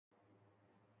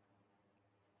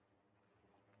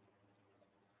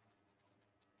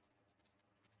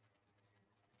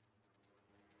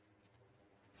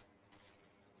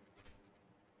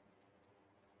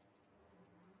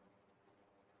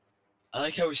I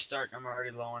like how we start and I'm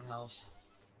already low on health.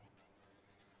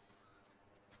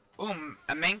 Ooh,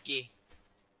 a Mankey.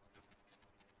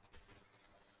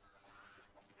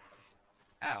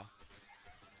 Ow.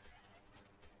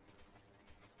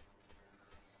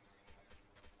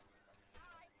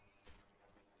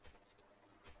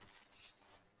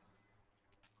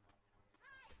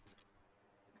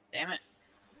 Damn it.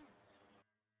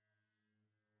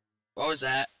 What was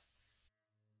that?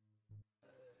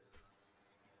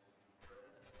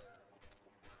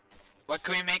 What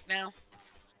can we make now?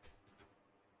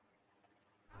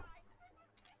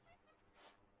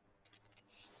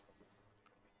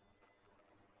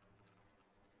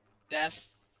 Death.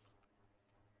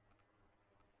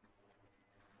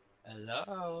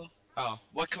 Hello. Oh,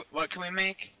 what can we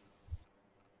make?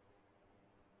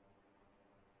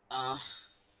 Shut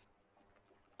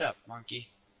up, monkey.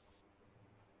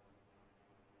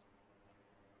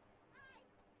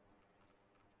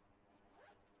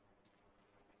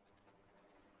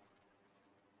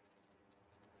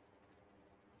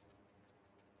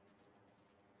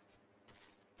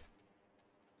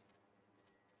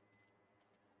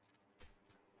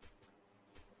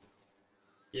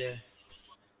 Yeah.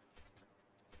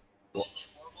 What?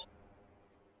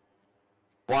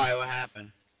 Why? What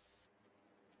happened?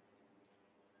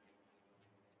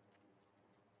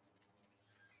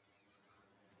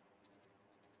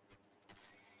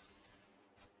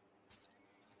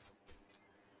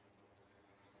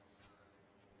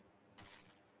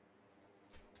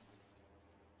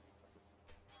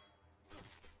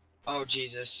 Oh,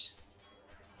 Jesus.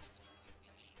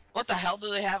 What the hell do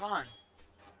they have on?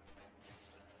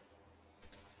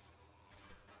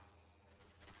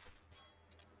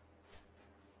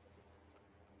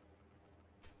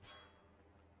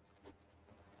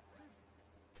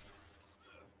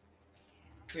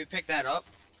 Can we pick that up?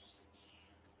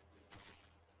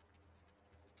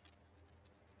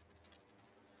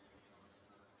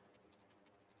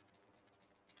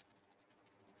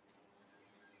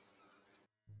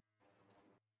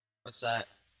 What's that?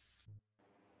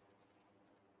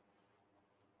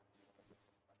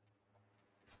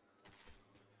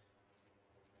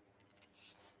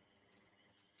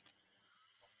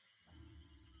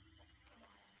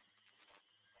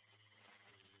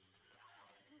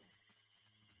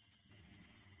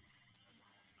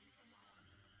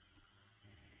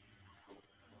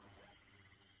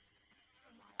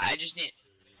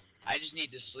 I just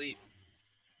need to sleep.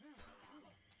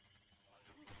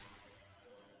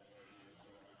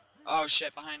 Oh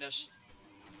shit, behind us.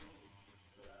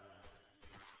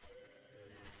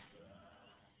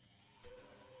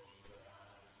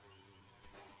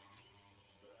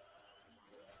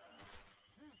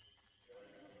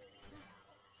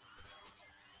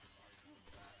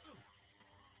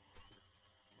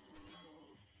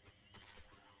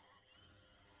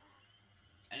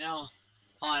 I know.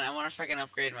 Hold on, I wonder if I can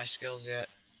upgrade my skills yet.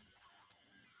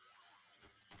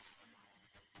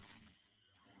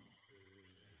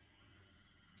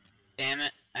 Damn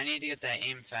it, I need to get that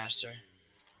aim faster.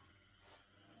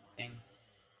 Thing.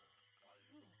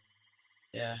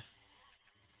 Yeah.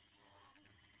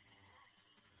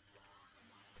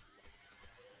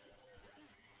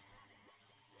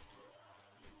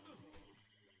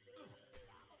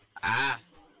 Ah!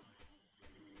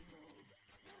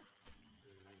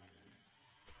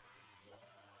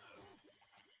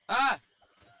 Ah!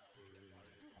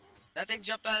 That thing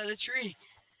jumped out of the tree!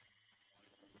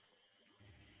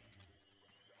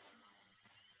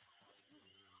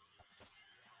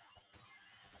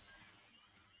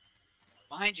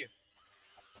 Behind you!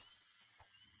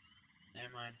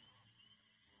 Never mind.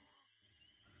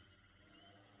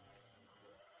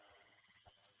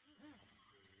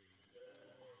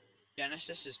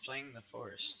 Genesis is playing the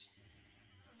forest.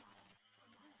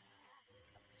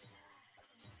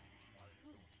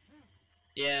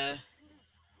 Yeah.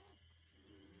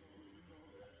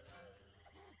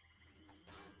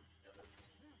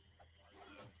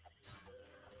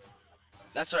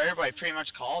 That's what everybody pretty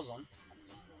much calls him.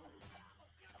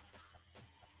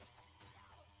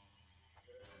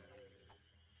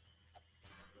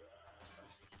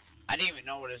 I didn't even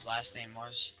know what his last name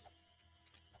was.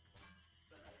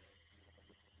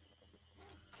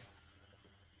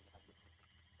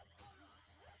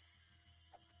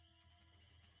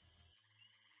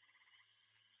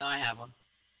 No, I have one.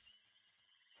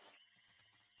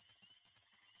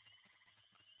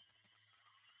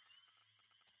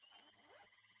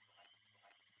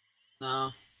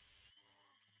 No.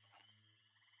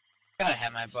 Gotta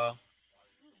have my bow.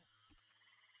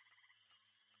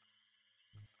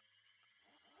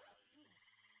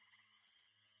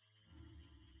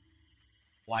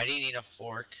 Why do you need a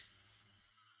fork?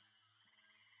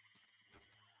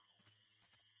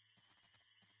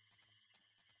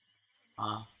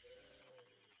 Oh.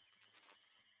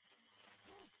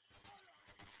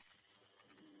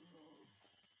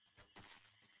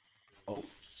 Oh.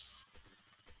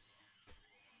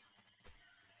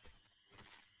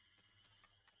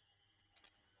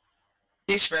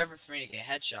 Takes forever for me to get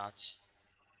headshots.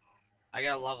 I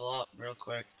gotta level up real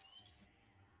quick.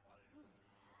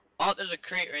 Oh, there's a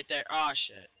crate right there. Oh,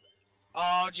 shit.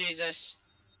 Oh, Jesus.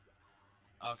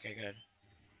 Okay, good.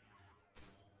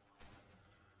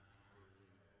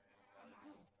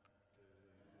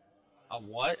 A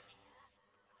what?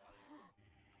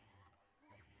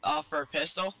 Oh, for a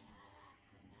pistol?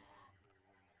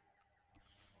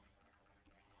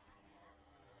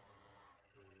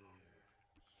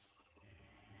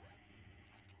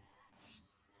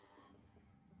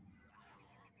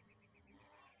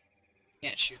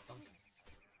 Can't shoot them.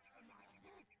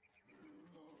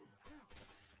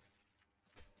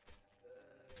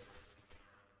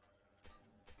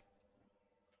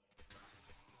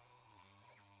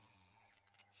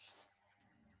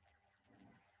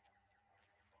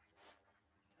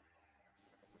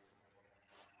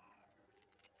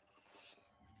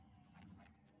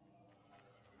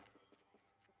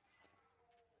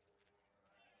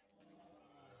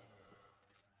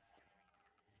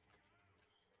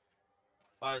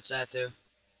 What's that do?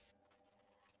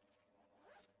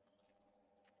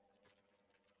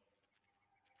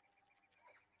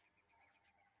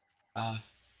 Uh.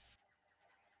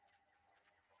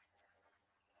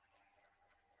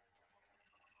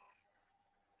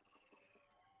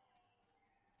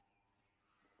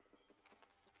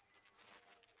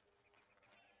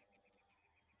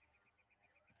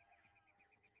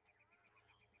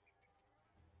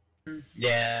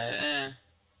 Yeah.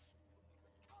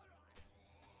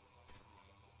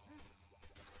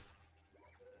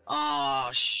 Oh,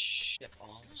 shit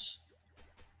balls.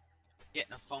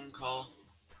 Getting a phone call.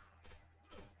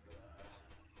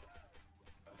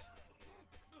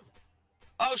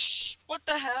 Oh, what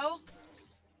the hell?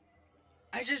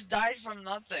 I just died from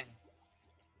nothing.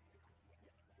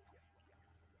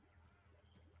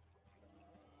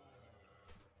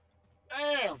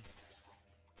 Damn.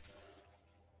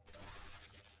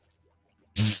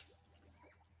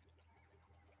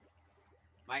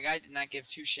 My guy did not give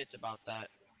two shits about that.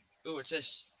 Ooh, what's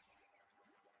this?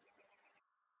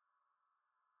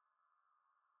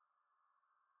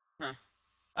 Huh.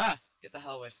 Ah! Get the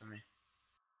hell away from me.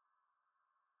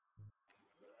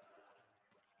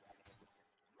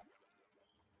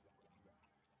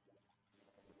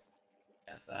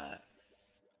 Got that.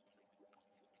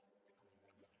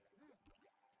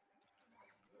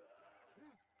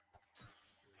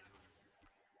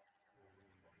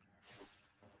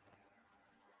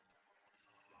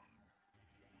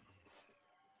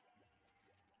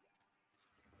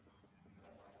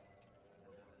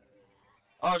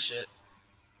 Oh shit.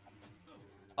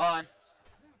 On.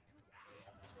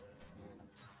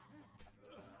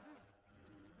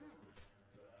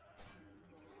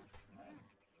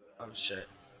 Oh shit.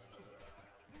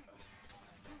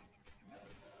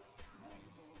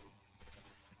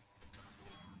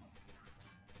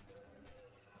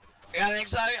 I got an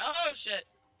exotic. Oh shit.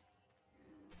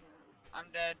 I'm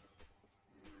dead.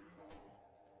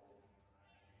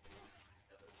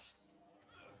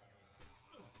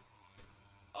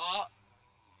 Oh.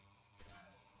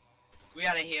 We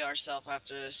gotta heal ourselves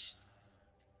after this.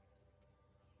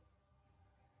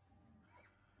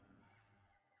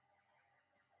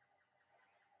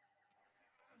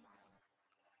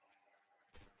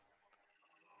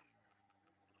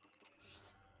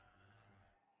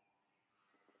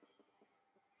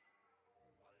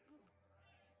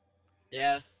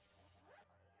 Yeah.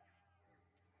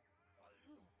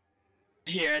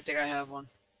 Here, I think I have one.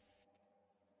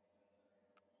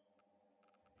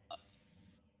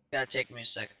 Gotta take me a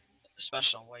sec.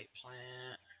 Special white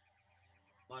plant.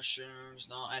 Mushrooms.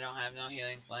 No, I don't have no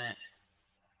healing plant.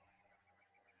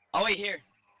 Oh wait, here.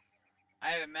 I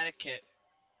have a medic kit.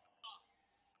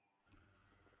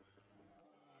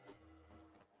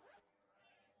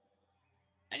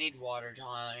 I need water.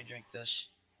 Hold on, let me drink this.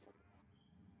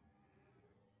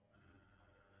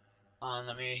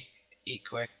 Let me eat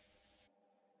quick.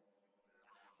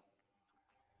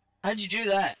 How'd you do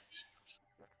that?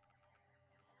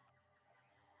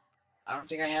 I don't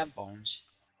think I have bones.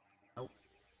 Nope.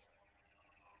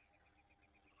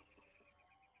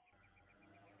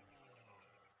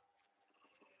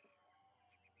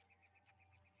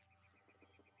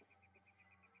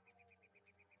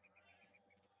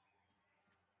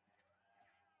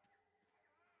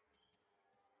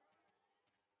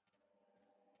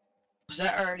 Was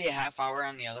that already a half hour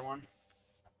on the other one?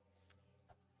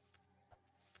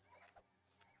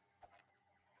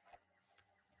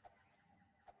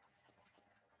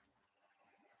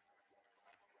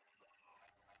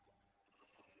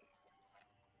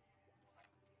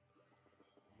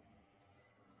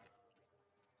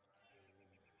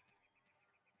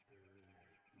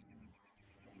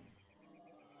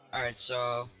 Alright,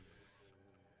 so...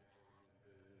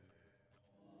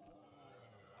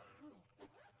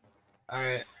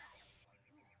 Alright.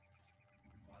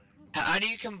 How do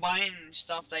you combine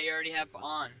stuff that you already have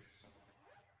on?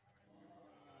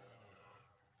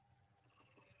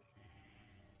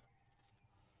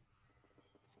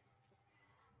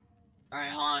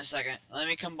 Alright, hold on a second. Let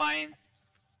me combine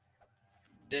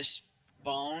this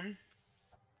bone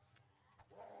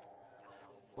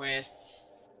with...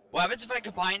 What happens if I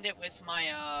combined it with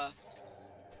my,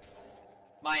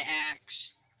 my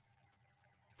axe?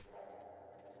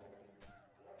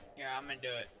 Here, I'm gonna do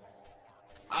it.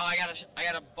 Oh, I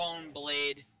got a bone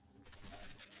blade.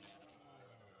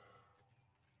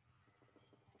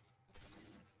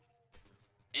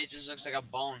 It just looks like a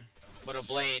bone with a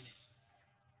blade.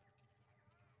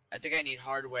 I think I need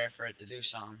hardware for it to do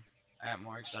something. I got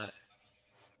more excited.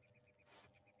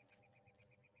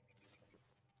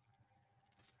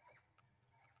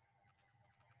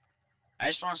 I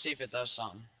just want to see if it does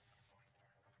something.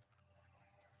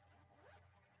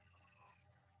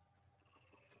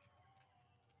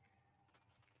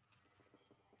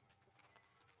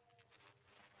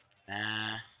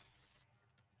 Nah.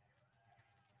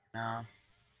 No.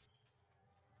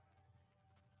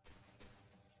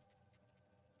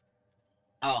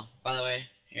 Oh, by the way,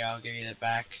 here, I'll give you that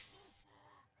back.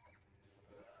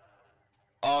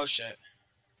 Oh, shit.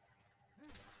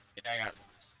 Yeah, I got it.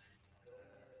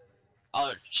 Oh,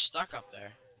 it's stuck up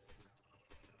there.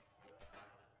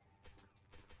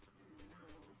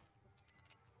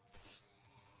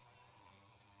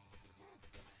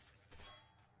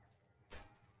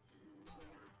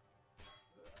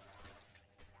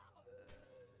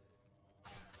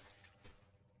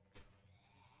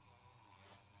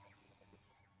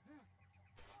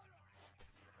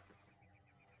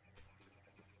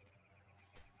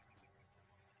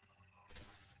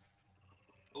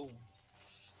 Ooh.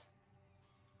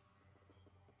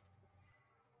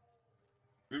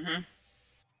 Mm-hmm.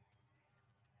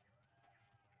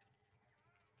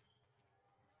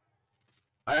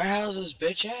 Where the hell's this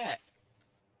bitch at?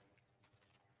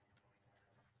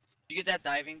 Did you get that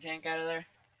diving tank out of there?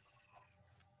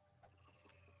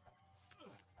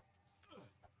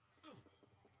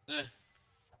 Ugh.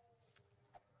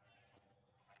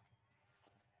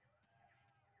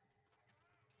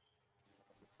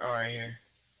 Oh, right here.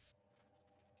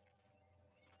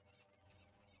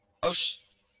 Oh,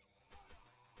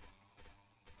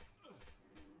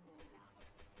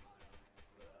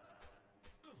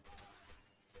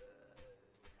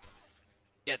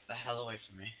 Get the hell away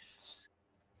from me.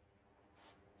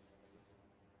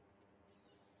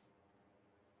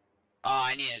 Oh,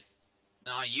 I need it.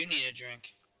 No, you need a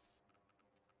drink.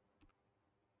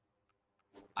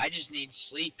 I just need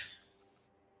sleep.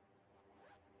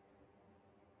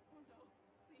 Oh no,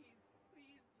 please,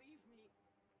 please leave me.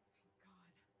 Thank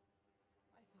God.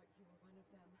 I thought you were one of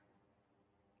them.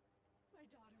 My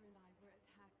daughter and I were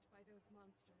attacked by those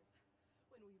monsters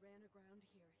when we ran aground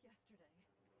here yesterday.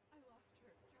 I lost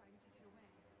her trying to get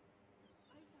away.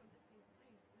 I found a safe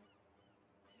place, but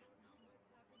I don't know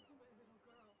what's happened to my little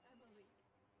girl, Emily.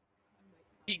 I might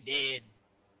be He did.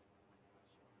 I'm not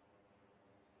sure.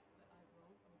 But I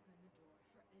won't open the door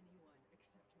for anyone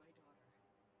except my daughter.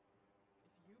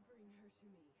 If you bring her to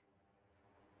me,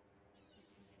 you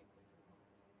can take what you want.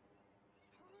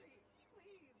 Hurry,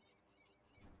 please!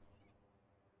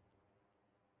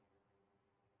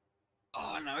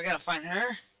 Oh, now we gotta find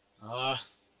her? Uh.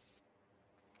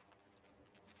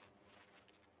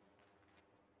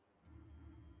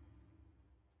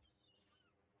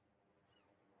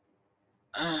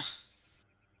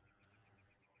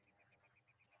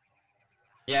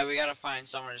 Yeah, we gotta find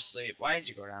somewhere to sleep. Why did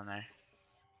you go down there?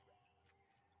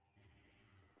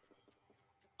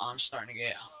 I'm starting to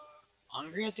get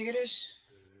hungry, I think it is.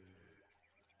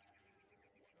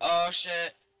 Oh,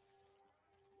 shit.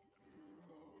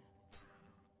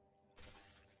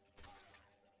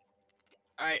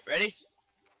 Alright, ready?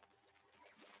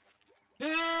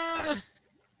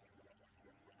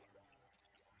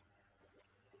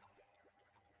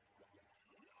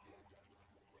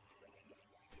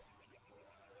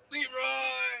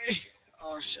 Leroy!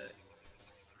 Oh, shit.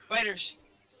 Spiders!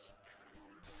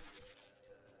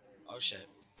 Oh, shit.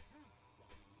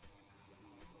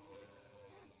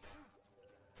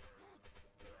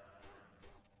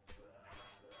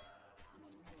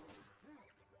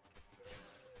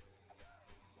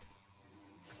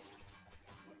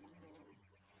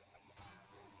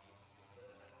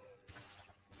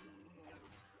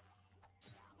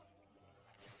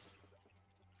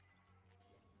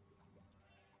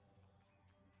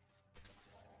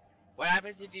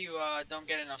 happens if you don't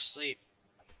get enough sleep?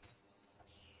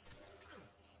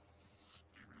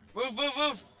 Move, move,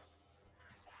 move!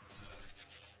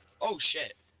 Oh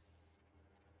shit.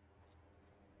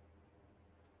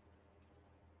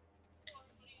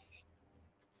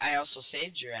 I also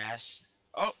saved your ass.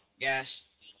 Oh, gas.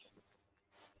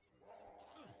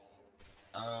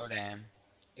 Oh damn.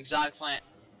 Exotic plant.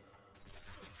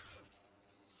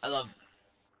 I love.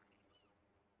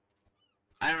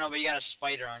 I don't know, but you got a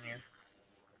spider on you.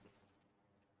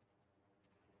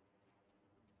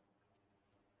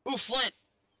 Ooh, flint!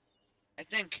 I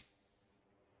think.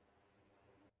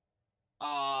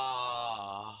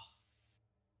 Ah,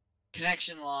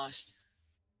 connection lost.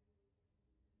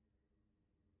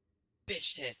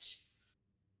 Bitch tits.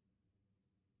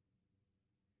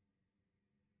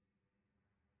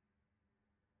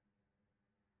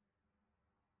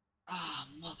 Ah,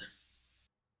 mother.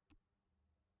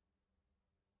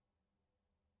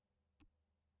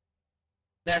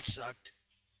 That sucked.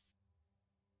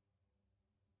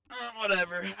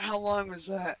 Whatever. How long was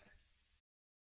that?